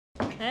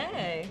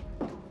Hey.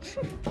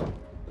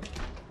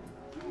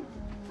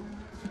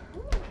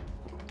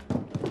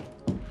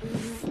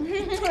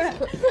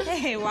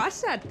 Hey,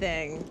 watch that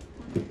thing.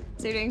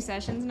 So you're doing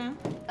sessions now?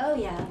 Oh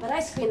yeah, but I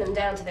screen them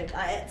down to their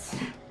diets.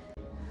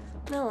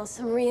 No,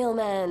 some real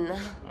men.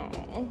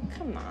 Oh,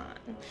 come on.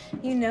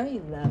 You know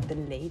you love the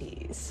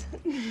ladies.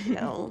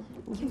 No,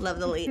 you love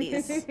the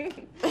ladies.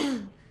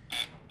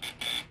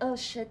 Oh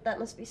shit, that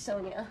must be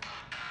Sonia.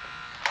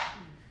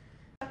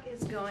 What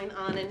is going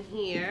on in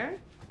here?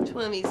 Which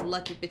one of these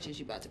lucky bitches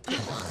you about to pick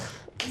on?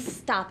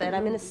 Stop it,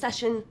 I'm in a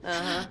session.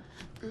 Uh-huh.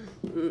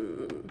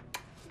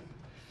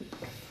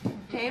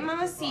 Hey,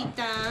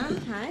 Mamacita.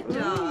 Hi,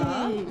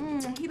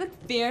 dog. You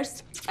look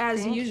fierce,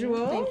 as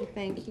usual.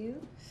 Thank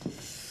you.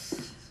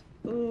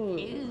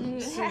 Ooh,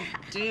 so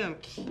damn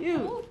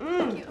cute.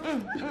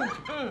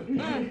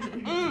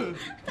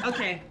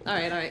 Okay, all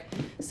right.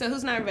 So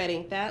who's not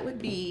ready? That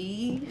would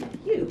be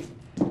you.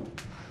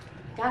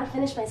 Gotta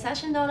finish my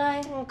session, don't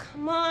I? Oh,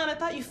 come on. I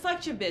thought you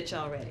fucked your bitch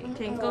already.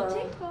 Tinkle,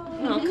 tinkle.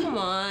 Oh, come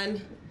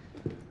on.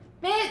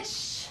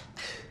 Bitch!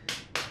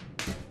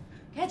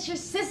 Get your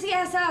sissy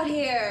ass out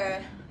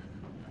here!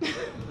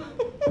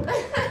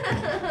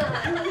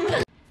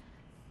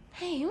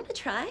 Hey, you wanna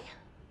try?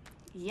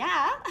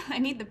 Yeah, I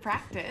need the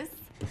practice.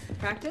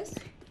 Practice?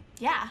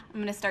 Yeah, I'm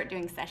gonna start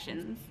doing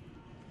sessions.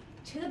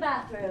 To the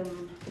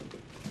bathroom.